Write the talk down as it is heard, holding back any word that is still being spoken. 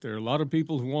There are a lot of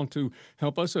people who want to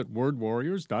help us at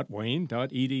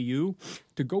wordwarriors.wayne.edu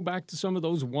to go back to some of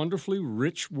those wonderfully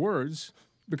rich words,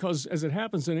 because as it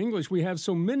happens in English, we have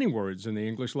so many words in the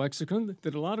English lexicon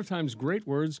that a lot of times great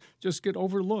words just get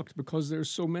overlooked because there's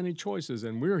so many choices,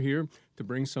 and we're here to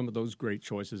bring some of those great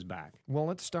choices back. Well,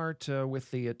 let's start with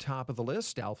the top of the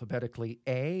list, alphabetically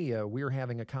A. We're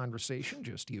having a conversation,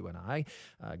 just you and I,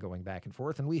 going back and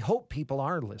forth, and we hope people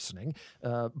are listening.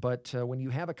 But when you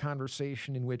have a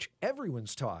conversation in which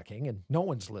everyone's talking and no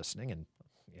one's listening, and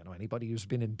anybody who's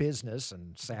been in business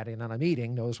and sat in on a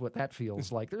meeting knows what that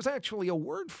feels like. There's actually a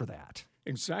word for that.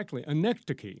 Exactly,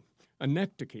 anecdoche.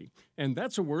 Anecdoche. And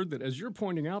that's a word that, as you're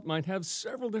pointing out, might have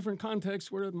several different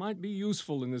contexts where it might be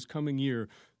useful in this coming year.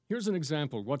 Here's an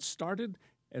example. What started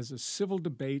as a civil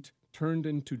debate turned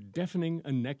into deafening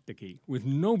anecdoche, with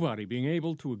nobody being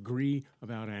able to agree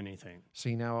about anything.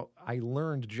 See, now, I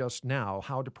learned just now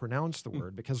how to pronounce the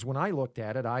word, because when I looked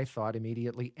at it, I thought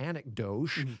immediately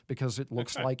anecdote, because it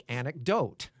looks like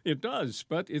anecdote. It does,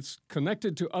 but it's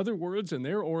connected to other words, and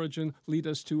their origin lead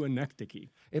us to anecdoche.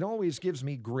 It always gives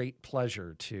me great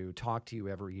pleasure to talk to you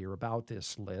every year about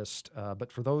this list, but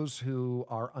for those who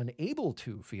are unable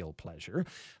to feel pleasure,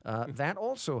 that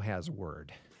also has a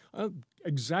word.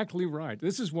 Exactly right.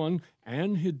 This is one,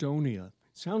 anhedonia.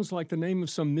 Sounds like the name of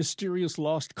some mysterious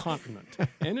lost continent.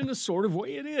 And in a sort of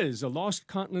way it is, a lost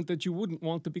continent that you wouldn't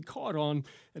want to be caught on,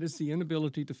 and it's the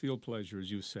inability to feel pleasure, as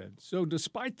you said. So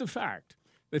despite the fact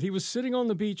that he was sitting on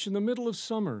the beach in the middle of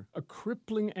summer, a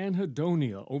crippling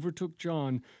anhedonia overtook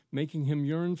John, making him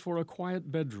yearn for a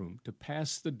quiet bedroom to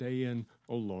pass the day in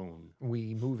alone.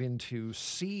 We move into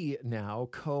C now.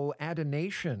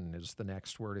 Coadination is the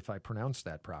next word, if I pronounce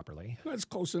that properly. That's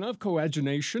close enough.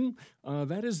 Coagination,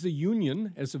 that is the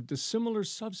union as of dissimilar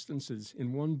substances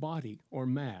in one body or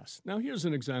mass. Now here's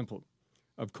an example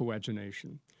of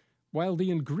coagination. While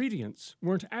the ingredients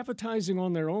weren't appetizing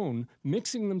on their own,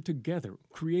 mixing them together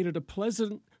created a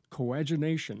pleasant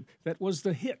coagination that was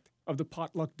the hit of the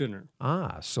potluck dinner.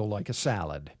 So like a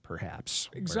salad, perhaps.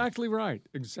 Exactly right.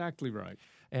 Exactly right.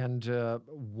 And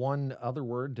one other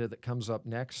word that comes up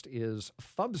next is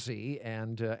fubsy.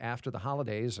 And after the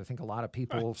holidays, I think a lot of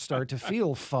people start to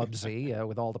feel fubsy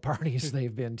with all the parties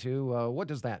they've been to. What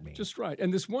does that mean? Just right.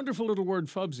 And this wonderful little word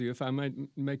fubsy, if I might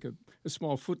make a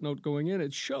small footnote going in,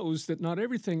 it shows that not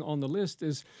everything on the list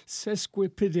is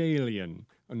sesquipedalian,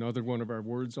 another one of our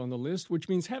words on the list, which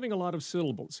means having a lot of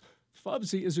syllables.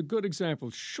 Fubsy is a good example.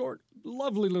 Short,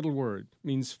 lovely little word.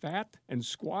 Means fat and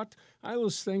squat. I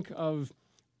always think of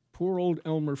poor old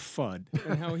Elmer Fudd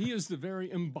and how he is the very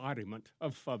embodiment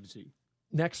of fubsy.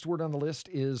 Next word on the list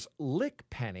is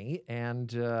lickpenny,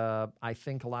 and I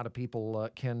think a lot of people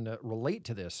can relate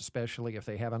to this, especially if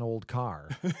they have an old car.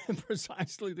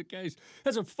 Precisely the case.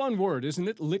 That's a fun word, isn't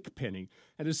it? Lickpenny.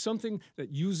 It is something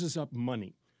that uses up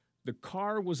money. The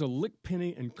car was a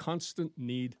lickpenny in constant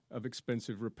need of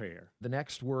expensive repair. The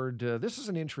next word, this is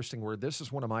an interesting word. This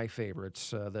is one of my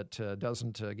favorites that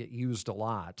doesn't get used a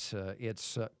lot.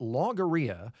 It's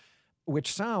logorrhea,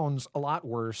 which sounds a lot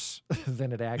worse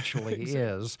than it actually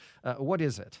is. What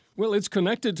is it? Well, it's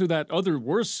connected to that other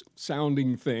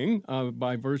worse-sounding thing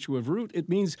by virtue of root. It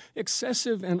means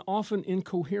excessive and often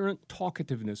incoherent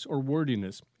talkativeness or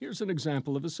wordiness. Here's an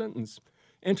example of a sentence.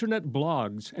 Internet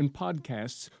blogs and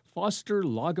podcasts foster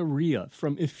logorrhea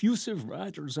from effusive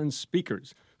writers and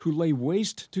speakers who lay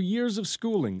waste to years of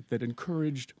schooling that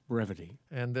encouraged brevity.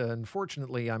 And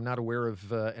unfortunately, I'm not aware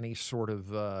of any sort of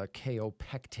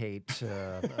kaopectate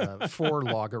for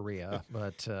logorrhea.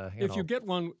 But if you get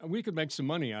one, we could make some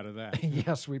money out of that.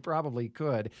 Yes, we probably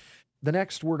could. The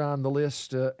next word on the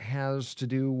list has to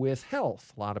do with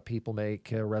health. A lot of people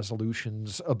make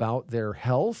resolutions about their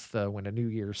health when a new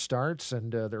year starts,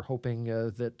 and they're hoping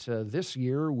that this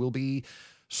year will be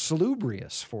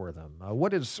salubrious for them.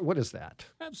 What is that?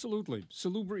 Absolutely.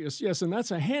 Salubrious, yes, and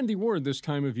that's a handy word this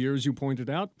time of year, as you pointed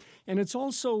out, and it's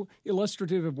also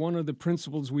illustrative of one of the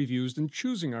principles we've used in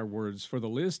choosing our words for the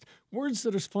list, words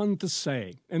that are fun to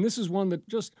say. And this is one that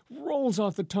just rolls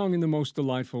off the tongue in the most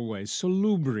delightful way.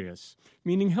 Salubrious,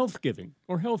 meaning health-giving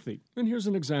or healthy. And here's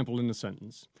an example in a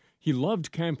sentence. He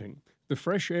loved camping. The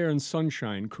fresh air and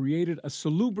sunshine created a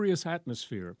salubrious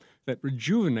atmosphere that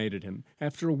rejuvenated him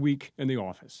after a week in the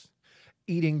office.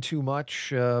 Eating too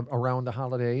much around the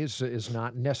holidays is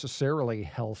not necessarily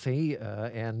healthy,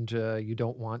 and you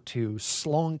don't want to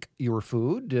slonk your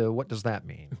food. What does that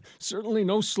mean? Certainly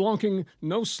no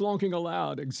slonking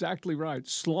allowed. Exactly right.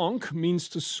 Slonk means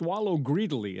to swallow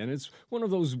greedily, and it's one of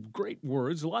those great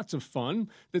words, lots of fun,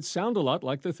 that sound a lot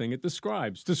like the thing it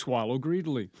describes, to swallow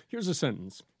greedily. Here's a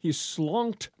sentence. He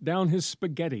slonked down his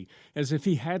spaghetti as if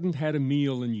he hadn't had a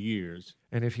meal in years.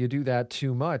 And if you do that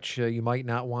too much, you might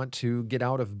not want to get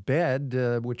out of bed,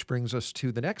 which brings us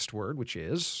to the next word, which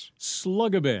is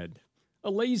slug-a-bed,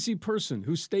 a lazy person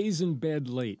who stays in bed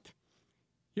late.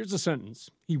 Here's a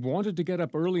sentence. He wanted to get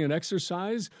up early and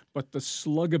exercise, but the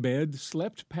slug-a-bed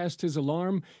slept past his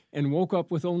alarm and woke up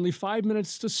with only 5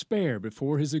 minutes to spare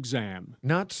before his exam.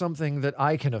 Not something that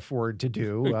I can afford to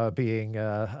do,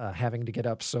 having to get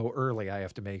up so early. I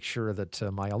have to make sure that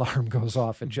my alarm goes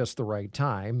off at just the right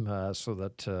time so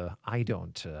that I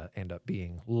don't end up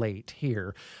being late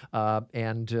here.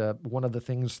 And one of the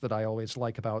things that I always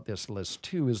like about this list,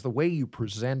 too, is the way you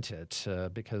present it,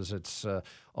 because it's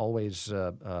always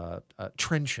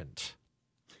trenchant.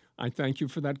 I thank you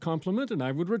for that compliment, and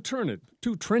I would return it.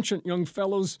 Two trenchant young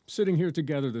fellows sitting here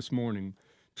together this morning.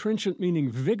 Trenchant meaning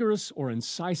vigorous or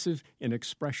incisive in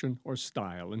expression or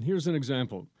style. And here's an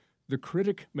example. The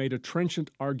critic made a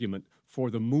trenchant argument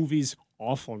for the movie's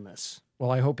awfulness. Well,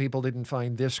 I hope people didn't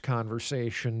find this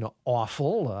conversation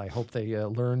awful. I hope they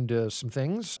learned some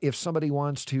things. If somebody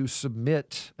wants to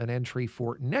submit an entry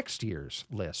for next year's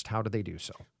list, how do they do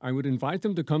so? I would invite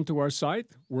them to come to our site,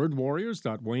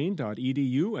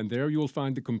 wordwarriors.wayne.edu, and there you'll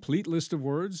find the complete list of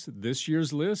words, this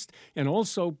year's list, and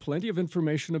also plenty of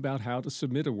information about how to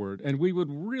submit a word. And we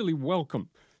would really welcome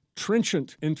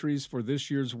trenchant entries for this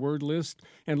year's word list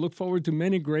and look forward to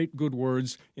many great good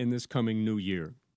words in this coming new year.